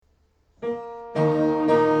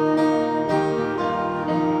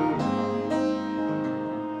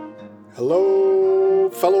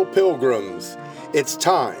pilgrims. It's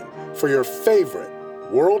time for your favorite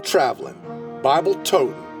world-traveling,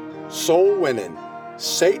 Bible-toting, soul-winning,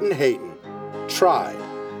 Satan-hating, tried,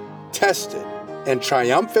 tested, and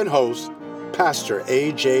triumphant host, Pastor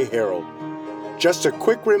A.J. Harold. Just a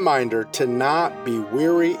quick reminder to not be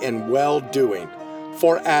weary in well-doing,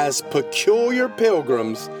 for as peculiar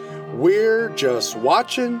pilgrims, we're just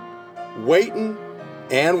watching, waiting,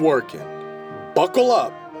 and working. Buckle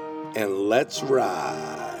up and let's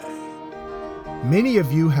ride. Many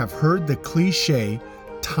of you have heard the cliche,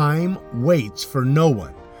 time waits for no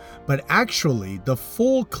one. But actually, the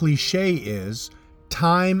full cliche is,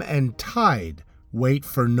 time and tide wait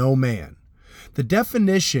for no man. The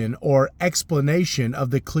definition or explanation of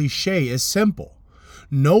the cliche is simple.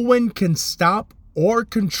 No one can stop or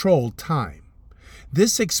control time.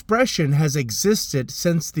 This expression has existed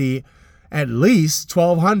since the at least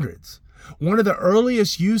 1200s. One of the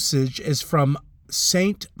earliest usage is from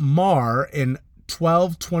Saint Mar in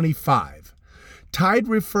 1225. Tide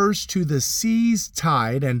refers to the sea's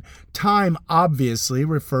tide, and time obviously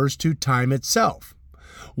refers to time itself.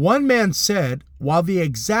 One man said, while the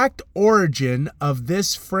exact origin of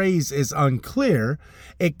this phrase is unclear,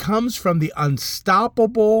 it comes from the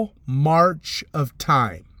unstoppable march of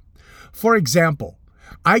time. For example,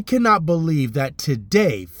 I cannot believe that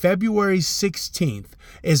today, February 16th,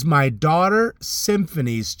 is my daughter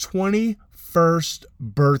Symphony's 21st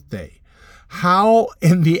birthday. How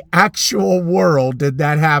in the actual world did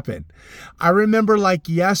that happen? I remember like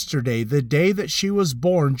yesterday, the day that she was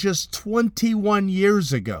born just 21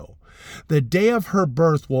 years ago. The day of her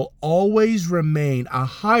birth will always remain a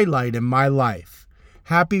highlight in my life.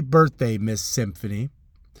 Happy birthday, Miss Symphony.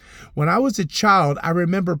 When I was a child, I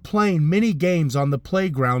remember playing many games on the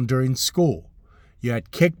playground during school. You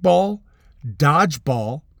had kickball,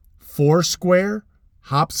 dodgeball, foursquare,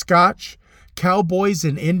 hopscotch, cowboys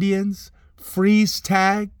and Indians, freeze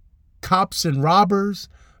tag, cops and robbers,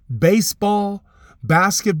 baseball,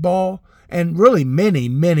 basketball, and really many,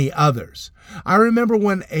 many others. I remember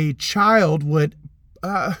when a child would,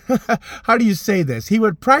 how do you say this? He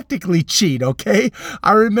would practically cheat, okay?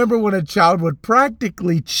 I remember when a child would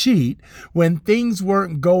practically cheat when things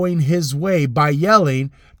weren't going his way by yelling,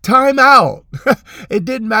 "Time out!" It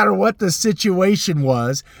didn't matter what the situation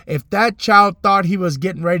was. If that child thought he was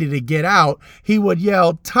getting ready to get out, he would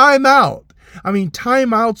yell, "Time out!" I mean,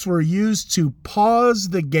 timeouts were used to pause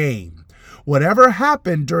the game. Whatever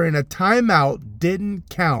happened during a timeout didn't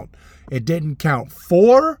count. It didn't count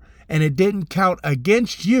for, and it didn't count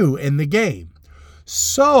against you in the game.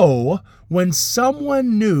 So, when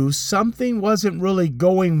someone knew something wasn't really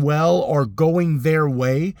going well or going their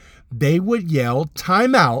way, they would yell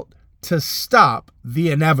timeout to stop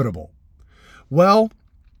the inevitable. Well,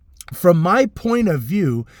 from my point of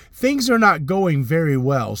view, things are not going very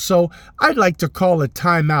well, so I'd like to call a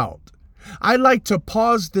timeout. I'd like to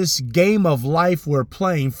pause this game of life we're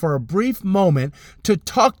playing for a brief moment to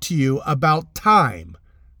talk to you about time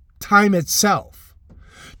itself.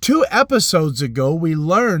 2 episodes ago, we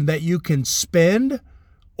learned that you can spend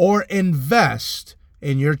or invest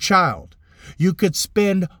in your child. You could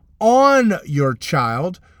spend on your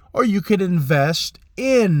child, or you could invest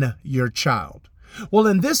in your child. Well,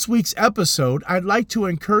 in this week's episode, I'd like to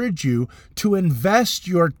encourage you to invest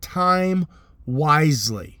your time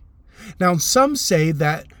wisely. Now, some say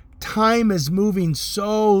that time is moving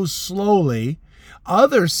so slowly.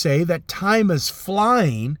 Others say that time is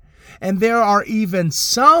flying. And there are even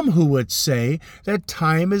some who would say that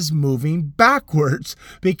time is moving backwards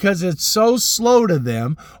because it's so slow to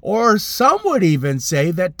them. Or some would even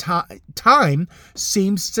say that time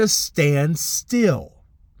seems to stand still.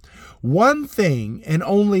 One thing, and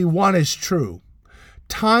only one, is true.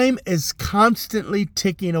 Time is constantly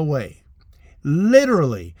ticking away,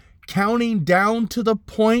 literally counting down to the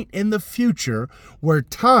point in the future where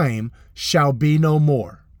time shall be no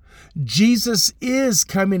more. Jesus is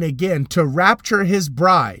coming again to rapture his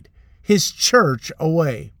bride, his church,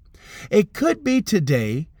 away. It could be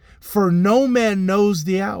today, for no man knows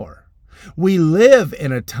the hour. We live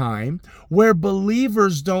in a time where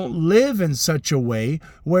believers don't live in such a way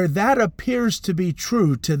where that appears to be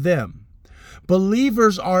true to them.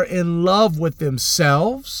 Believers are in love with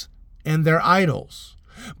themselves and their idols.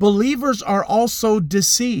 Believers are also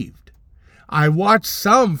deceived. I watch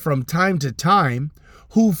some from time to time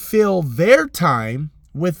who fill their time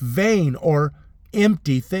with vain or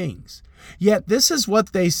empty things. Yet this is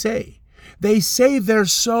what they say. They say they're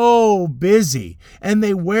so busy, and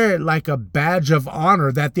they wear it like a badge of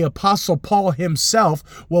honor that the Apostle Paul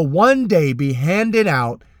himself will one day be handed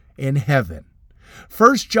out in heaven.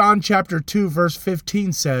 1 John chapter 2, verse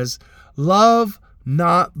 15 says, "Love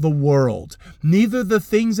not the world, neither the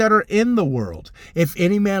things that are in the world. If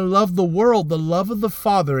any man love the world, the love of the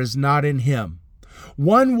Father is not in him.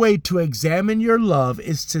 One way to examine your love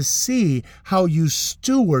is to see how you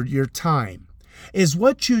steward your time. Is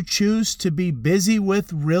what you choose to be busy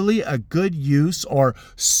with really a good use or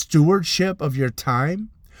stewardship of your time?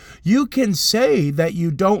 You can say that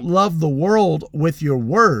you don't love the world with your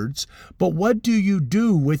words, but what do you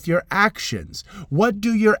do with your actions? What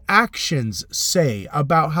do your actions say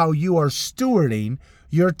about how you are stewarding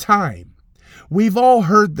your time? We've all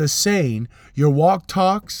heard the saying, your walk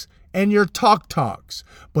talks and your talk talks,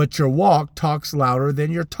 but your walk talks louder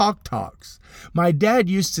than your talk talks. My dad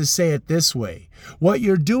used to say it this way, what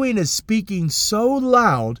you're doing is speaking so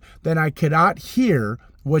loud that I cannot hear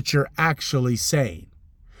what you're actually saying.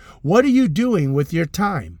 What are you doing with your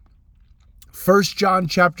time? 1 John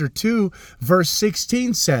chapter 2, verse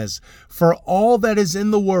 16 says, for all that is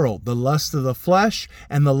in the world, the lust of the flesh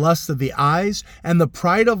and the lust of the eyes and the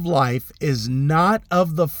pride of life is not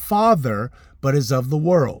of the Father, but is of the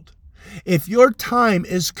world. If your time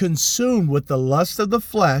is consumed with the lust of the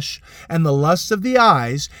flesh and the lust of the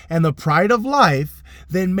eyes and the pride of life,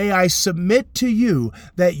 then may I submit to you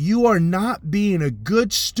that you are not being a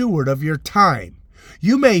good steward of your time.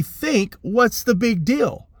 You may think, what's the big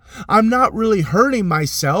deal? I'm not really hurting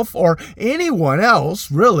myself or anyone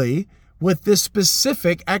else, really, with this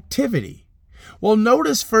specific activity. Well,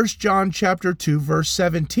 notice 1 John chapter 2, verse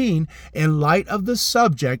 17, in light of the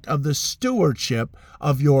subject of the stewardship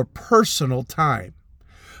of your personal time.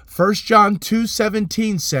 1 John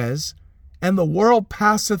 2:17 says, and the world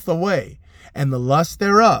passeth away, and the lust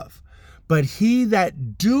thereof, but he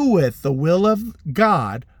that doeth the will of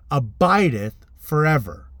God abideth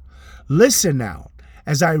forever. Listen now,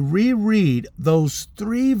 as I reread those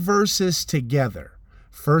three verses together.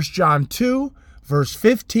 1 John 2, verse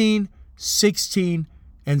 15, 16,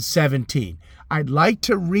 and 17. I'd like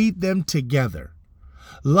to read them together.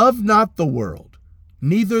 Love not the world,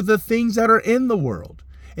 neither the things that are in the world.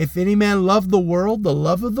 If any man love the world, the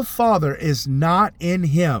love of the Father is not in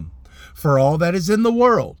him. For all that is in the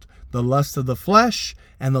world, the lust of the flesh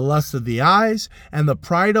and the lust of the eyes and the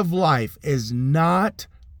pride of life is not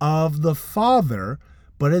of the Father,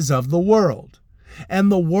 but is of the world.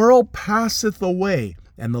 And the world passeth away,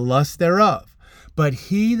 and the lust thereof. But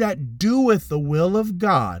he that doeth the will of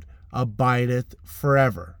God abideth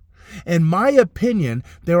forever. In my opinion,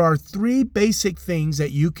 there are three basic things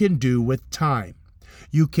that you can do with time.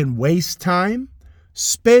 You can waste time,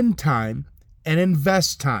 spend time, and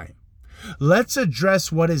invest time. Let's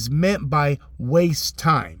address what is meant by waste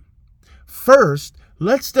time. First,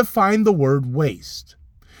 let's define the word waste.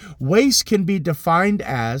 Waste can be defined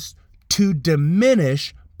as to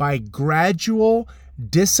diminish by gradual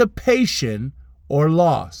dissipation or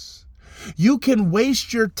loss. You can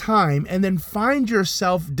waste your time and then find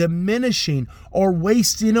yourself diminishing or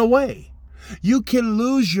wasting away. You can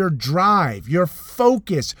lose your drive, your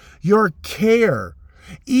focus, your care,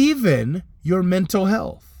 even your mental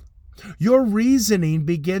health. Your reasoning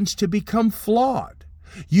begins to become flawed.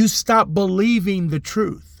 You stop believing the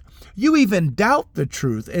truth. You even doubt the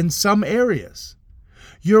truth in some areas.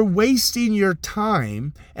 You're wasting your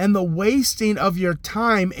time, and the wasting of your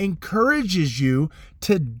time encourages you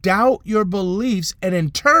to doubt your beliefs and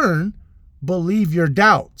in turn, believe your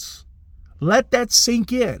doubts. Let that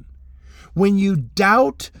sink in. When you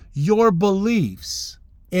doubt your beliefs,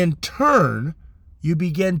 in turn, you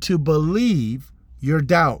begin to believe your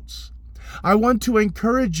doubts. I want to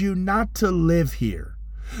encourage you not to live here.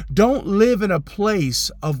 Don't live in a place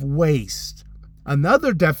of waste.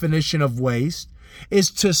 Another definition of waste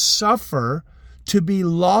is to suffer, to be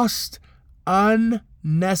lost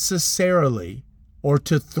unnecessarily, or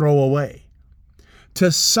to throw away.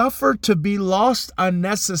 To suffer, to be lost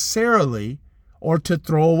unnecessarily, or to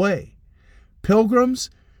throw away. Pilgrims,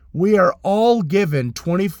 we are all given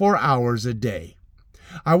 24 hours a day.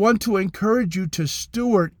 I want to encourage you to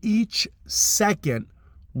steward each second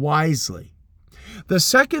wisely. The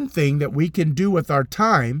second thing that we can do with our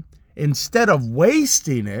time, instead of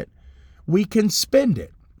wasting it, we can spend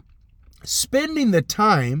it. Spending the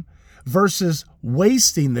time versus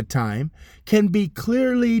wasting the time can be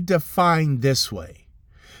clearly defined this way.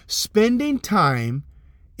 Spending time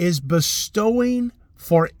is bestowing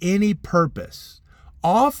for any purpose,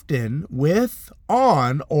 often with,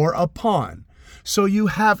 on, or upon. So you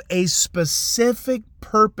have a specific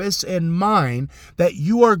purpose in mind that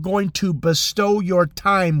you are going to bestow your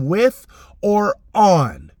time with or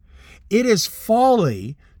on. It is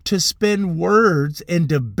folly to spend words in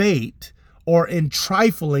debate or in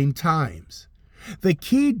trifling times. The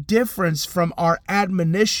key difference from our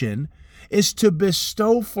admonition is to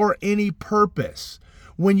bestow for any purpose.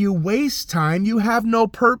 When you waste time, you have no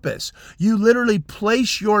purpose. You literally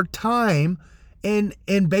place your time in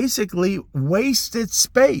basically wasted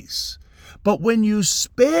space. But when you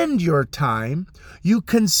spend your time, you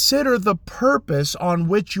consider the purpose on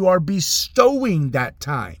which you are bestowing that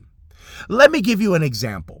time. Let me give you an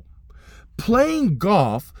example. Playing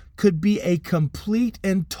golf could be a complete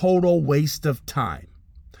and total waste of time.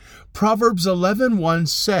 Proverbs 11:1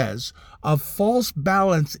 says, "A false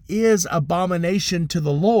balance is abomination to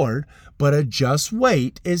the Lord, but a just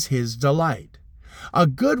weight is his delight." A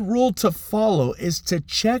good rule to follow is to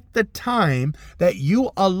check the time that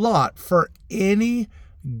you allot for any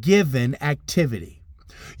given activity.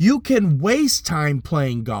 You can waste time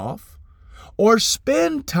playing golf or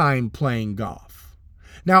spend time playing golf.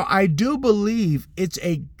 Now, I do believe it's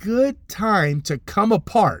a good time to come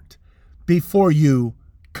apart before you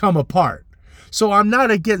come apart. So I'm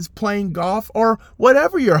not against playing golf or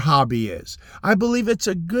whatever your hobby is. I believe it's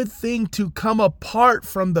a good thing to come apart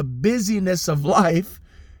from the busyness of life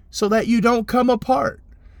so that you don't come apart.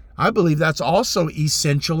 I believe that's also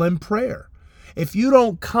essential in prayer. If you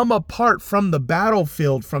don't come apart from the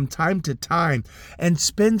battlefield from time to time and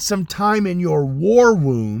spend some time in your war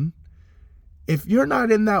wound, if you're not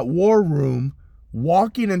in that war room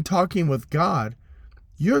walking and talking with God,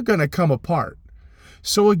 you're going to come apart.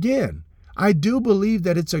 So again, I do believe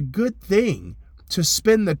that it's a good thing to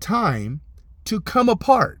spend the time to come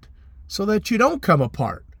apart so that you don't come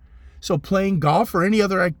apart. So playing golf or any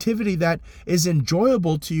other activity that is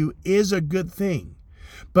enjoyable to you is a good thing.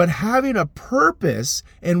 But having a purpose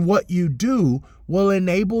in what you do will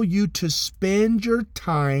enable you to spend your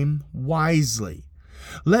time wisely.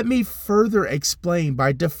 Let me further explain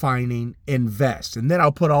by defining invest, and then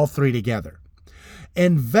I'll put all three together.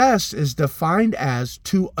 Invest is defined as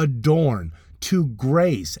to adorn, to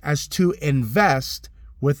grace, as to invest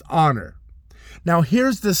with honor. Now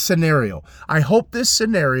here's the scenario. I hope this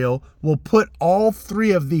scenario will put all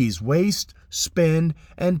three of these, waste, spend,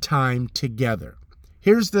 and time together.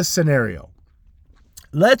 Here's the scenario.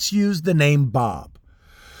 Let's use the name Bob.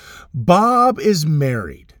 Bob is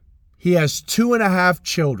married. He has 2.5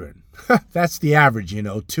 children. That's the average,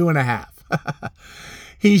 2.5.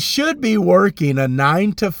 He should be working a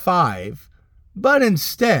 9 to 5, but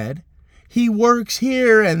instead, he works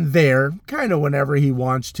here and there, kind of whenever he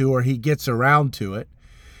wants to or he gets around to it.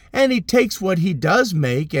 And he takes what he does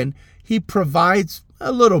make and he provides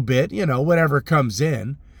a little bit, whatever comes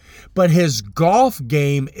in. But his golf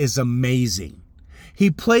game is amazing.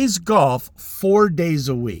 He plays golf 4 days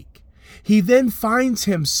a week. He then finds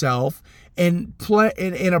himself in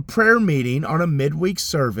a prayer meeting on a midweek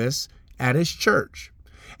service at his church.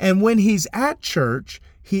 And when he's at church,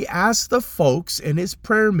 he asks the folks in his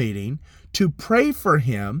prayer meeting to pray for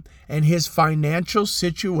him and his financial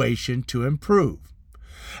situation to improve.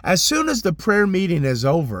 As soon as the prayer meeting is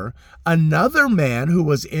over, another man who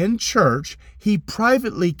was in church, he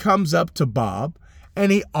privately comes up to Bob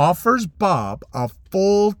and he offers Bob a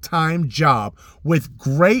full-time job with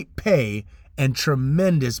great pay and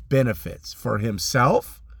tremendous benefits for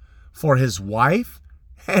himself, for his wife,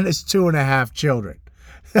 and his 2.5 children.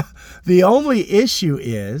 The only issue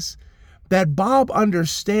is that Bob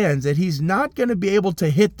understands that he's not going to be able to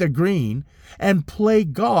hit the green and play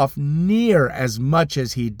golf near as much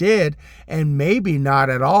as he did, and maybe not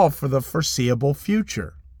at all for the foreseeable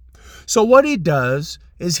future. So what he does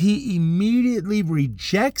is he immediately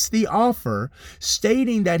rejects the offer,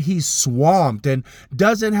 stating that he's swamped and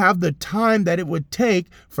doesn't have the time that it would take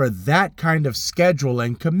for that kind of schedule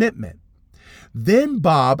and commitment. Then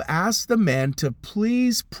Bob asked the man to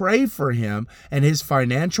please pray for him and his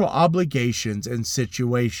financial obligations and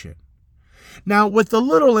situation. Now, with the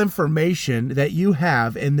little information that you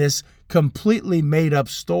have in this completely made-up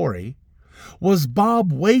story, was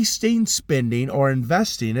Bob wasting, spending, or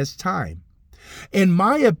investing his time? In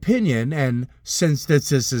my opinion, and since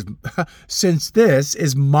this is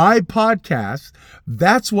my podcast,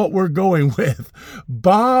 that's what we're going with.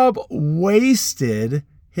 Bob wasted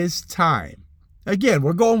his time. Again,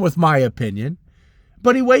 we're going with my opinion,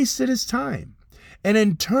 but he wasted his time. And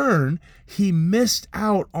in turn, he missed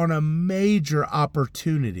out on a major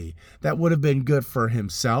opportunity that would have been good for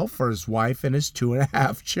himself, for his wife, and his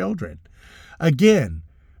 2.5 children. Again,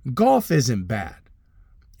 golf isn't bad.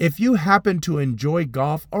 If you happen to enjoy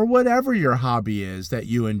golf or whatever your hobby is that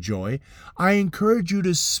you enjoy, I encourage you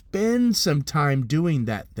to spend some time doing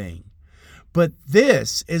that thing. But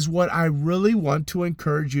this is what I really want to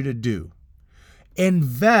encourage you to do.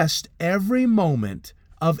 Invest every moment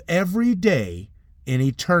of every day in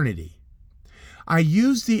eternity. I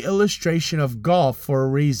use the illustration of golf for a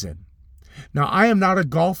reason. Now, I am not a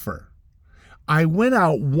golfer. I went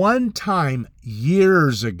out one time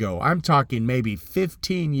years ago. I'm talking maybe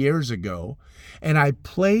 15 years ago, and I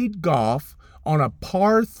played golf on a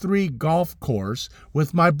par 3 golf course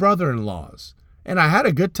with my brother-in-laws, and I had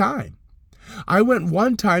a good time. I went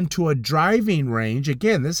one time to a driving range.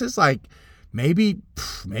 Again, this is like maybe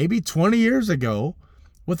 20 years ago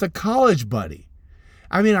with a college buddy.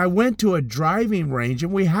 I mean, I went to a driving range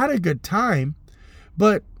and we had a good time,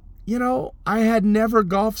 but, I had never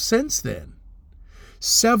golfed since then.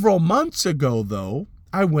 Several months ago, though,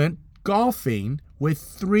 I went golfing with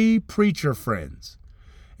 3 preacher friends.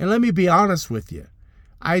 And let me be honest with you,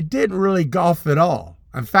 I didn't really golf at all.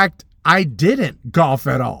 In fact, I didn't golf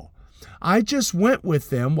at all. I just went with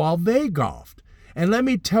them while they golfed. And let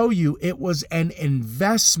me tell you, it was an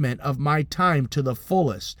investment of my time to the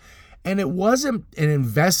fullest. And it wasn't an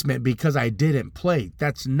investment because I didn't play.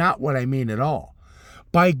 That's not what I mean at all.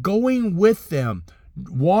 By going with them,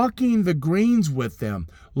 walking the greens with them,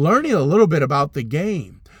 learning a little bit about the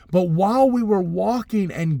game. But while we were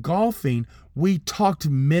walking and golfing, we talked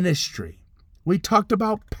ministry. We talked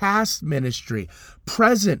about past ministry,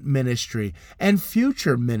 present ministry, and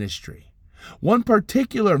future ministry. One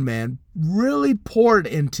particular man really poured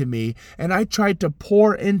into me, and I tried to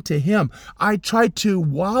pour into him. I tried to,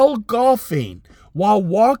 while golfing, while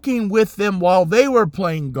walking with them while they were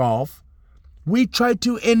playing golf, we tried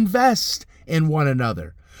to invest in one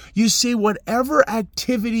another. You see, whatever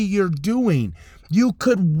activity you're doing, you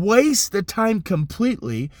could waste the time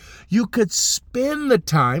completely. You could spend the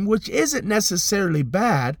time, which isn't necessarily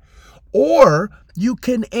bad, or you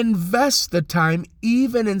can invest the time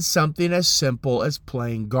even in something as simple as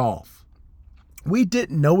playing golf. We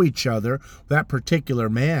didn't know each other, that particular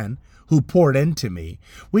man who poured into me.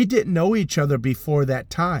 We didn't know each other before that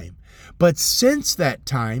time. But since that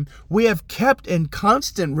time, we have kept in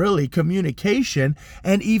constant, communication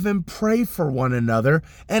and even pray for one another.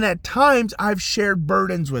 And at times, I've shared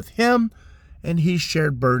burdens with him and he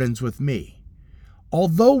shared burdens with me.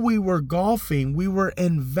 Although we were golfing, we were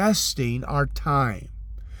investing our time.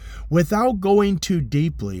 Without going too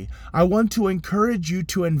deeply, I want to encourage you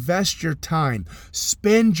to invest your time,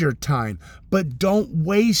 spend your time, but don't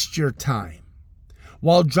waste your time.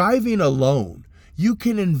 While driving alone, you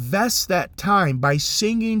can invest that time by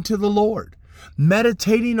singing to the Lord,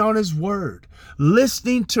 meditating on His Word,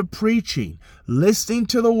 listening to preaching, listening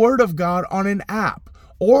to the Word of God on an app,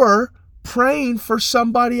 or praying for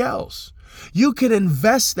somebody else. You can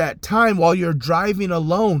invest that time while you're driving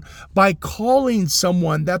alone by calling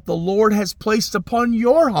someone that the Lord has placed upon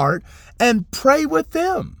your heart and pray with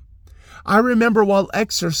them. I remember while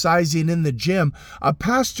exercising in the gym, a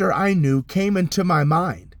pastor I knew came into my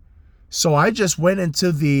mind. So I just went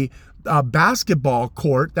into the basketball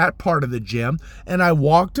court, that part of the gym, and I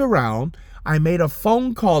walked around. I made a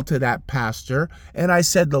phone call to that pastor, and I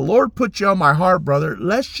said, "The Lord put you on my heart, brother.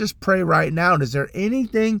 Let's just pray right now. And is there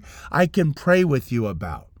anything I can pray with you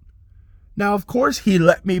about?" Now, of course, he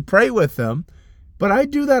let me pray with him, but I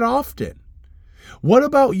do that often. What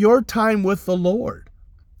about your time with the Lord?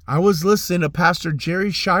 I was listening to Pastor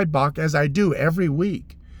Jerry Scheibach, as I do every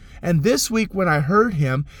week. And this week when I heard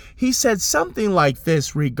him, he said something like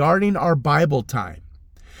this regarding our Bible time.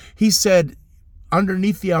 He said,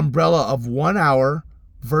 underneath the umbrella of 1 hour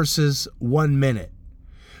versus 1 minute,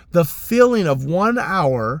 the feeling of 1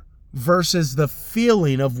 hour versus the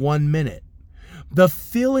feeling of 1 minute. The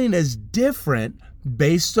feeling is different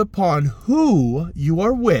based upon who you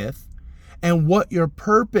are with and what your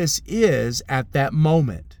purpose is at that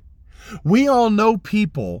moment. We all know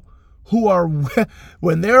people who are,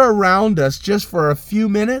 when they're around us just for a few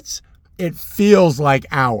minutes, it feels like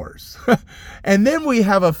hours. And then we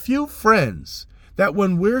have a few friends that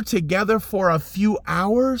when we're together for a few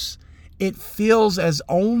hours, it feels as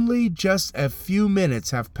only just a few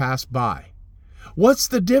minutes have passed by. What's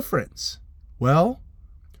the difference? Well,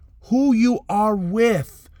 who you are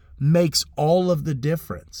with makes all of the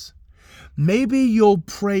difference. Maybe you'll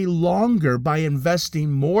pray longer by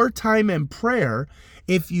investing more time in prayer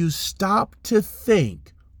if you stop to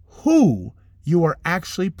think who you are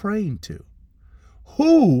actually praying to,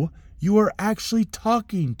 who you are actually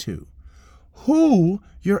talking to, who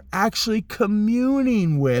you're actually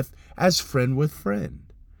communing with as friend with friend.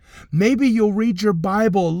 Maybe you'll read your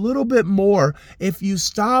Bible a little bit more if you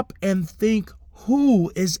stop and think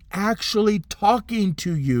who is actually talking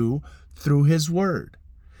to you through His Word.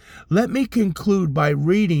 Let me conclude by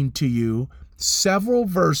reading to you several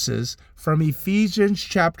verses from Ephesians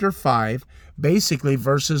chapter 5, basically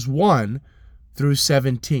verses 1 through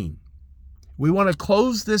 17. We want to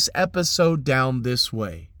close this episode down this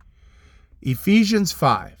way. Ephesians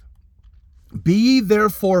 5. Be ye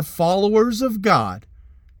therefore followers of God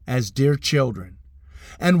as dear children,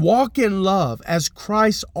 and walk in love as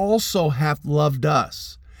Christ also hath loved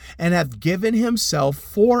us, and hath given himself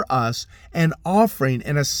for us an offering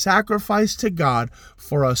and a sacrifice to God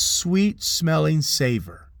for a sweet-smelling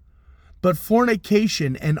savor. But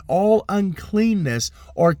fornication and all uncleanness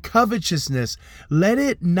or covetousness, let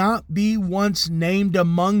it not be once named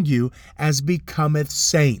among you as becometh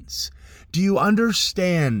saints. Do you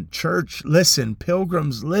understand, church? Listen,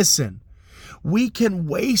 pilgrims, listen. We can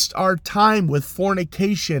waste our time with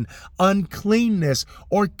fornication, uncleanness,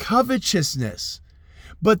 or covetousness.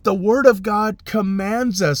 But the Word of God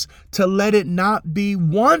commands us to let it not be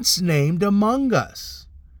once named among us.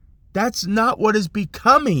 That's not what is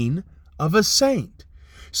becoming of a saint.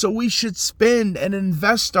 So we should spend and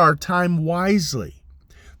invest our time wisely.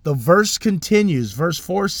 The verse continues. Verse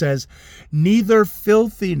 4 says, neither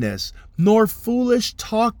filthiness, nor foolish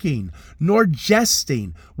talking, nor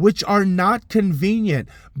jesting, which are not convenient,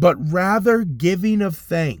 but rather giving of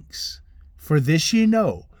thanks. For this ye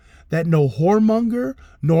know, that no whoremonger,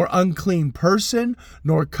 nor unclean person,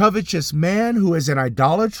 nor covetous man who is an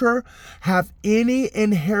idolater, hath any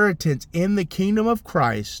inheritance in the kingdom of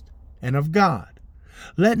Christ and of God.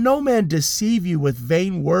 Let no man deceive you with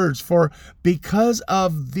vain words, for because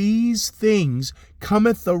of these things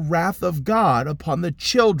cometh the wrath of God upon the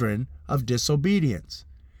children of disobedience.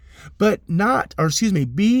 Be not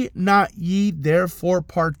ye therefore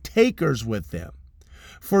partakers with them.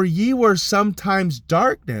 For ye were sometimes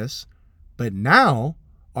darkness, but now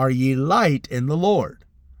are ye light in the Lord.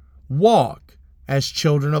 Walk as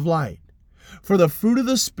children of light. For the fruit of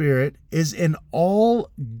the Spirit is in all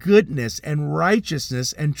goodness and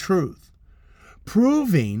righteousness and truth,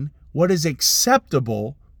 proving what is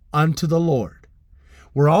acceptable unto the Lord.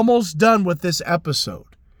 We're almost done with this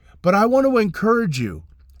episode, but I want to encourage you.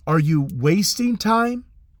 Are you wasting time,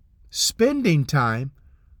 spending time,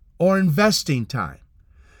 or investing time?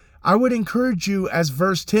 I would encourage you, as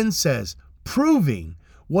verse 10 says, proving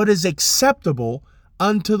what is acceptable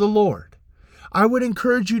unto the Lord. I would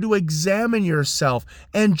encourage you to examine yourself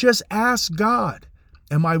and just ask God,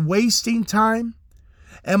 am I wasting time?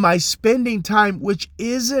 Am I spending time, which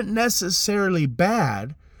isn't necessarily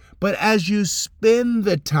bad, but as you spend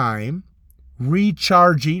the time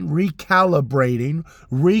recharging, recalibrating,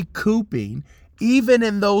 recouping, even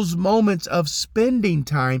in those moments of spending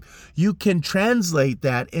time, you can translate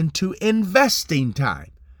that into investing time.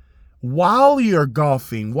 While you're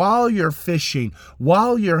golfing, while you're fishing,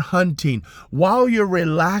 while you're hunting, while you're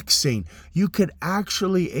relaxing, you could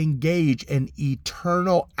actually engage in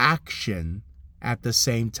eternal action at the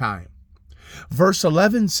same time. Verse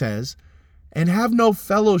 11 says, and have no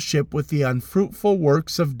fellowship with the unfruitful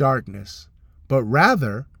works of darkness, but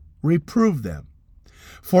rather reprove them.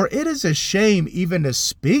 For it is a shame even to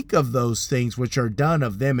speak of those things which are done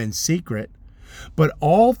of them in secret. But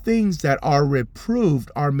all things that are reproved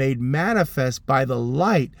are made manifest by the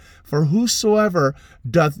light, for whosoever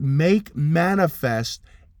doth make manifest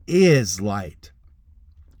is light.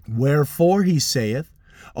 Wherefore he saith,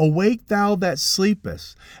 awake thou that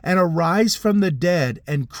sleepest, and arise from the dead,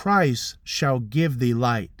 and Christ shall give thee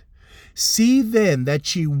light. See then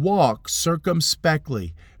that ye walk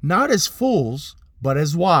circumspectly, not as fools, but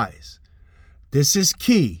as wise. This is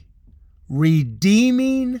key.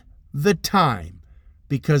 Redeeming the time,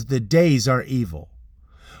 because the days are evil.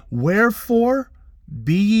 Wherefore,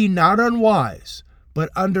 be ye not unwise, but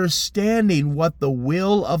understanding what the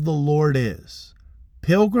will of the Lord is.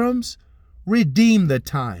 Pilgrims, redeem the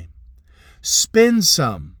time. Spend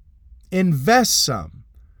some, invest some,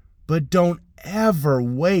 but don't ever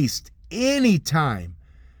waste any time,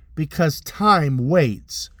 because time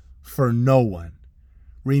waits for no one.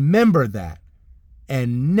 Remember that,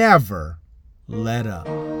 and never let up.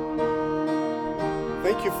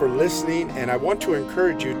 Thank you for listening, and I want to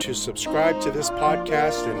encourage you to subscribe to this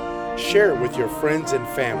podcast and share it with your friends and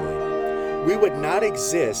family. We would not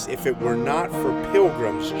exist if it were not for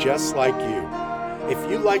pilgrims just like you. If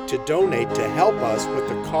you'd like to donate to help us with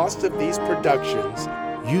the cost of these productions,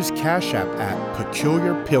 use Cash App at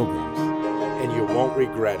Peculiar Pilgrims, and you won't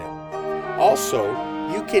regret it. Also,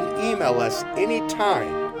 you can email us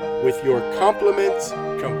anytime with your compliments,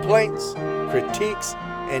 complaints, critiques,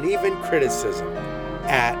 and even criticism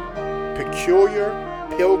at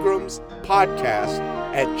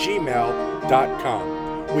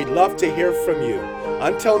peculiarpilgrimspodcast@gmail.com. We'd love to hear from you.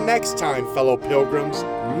 Until next time, fellow pilgrims,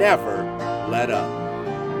 never let up.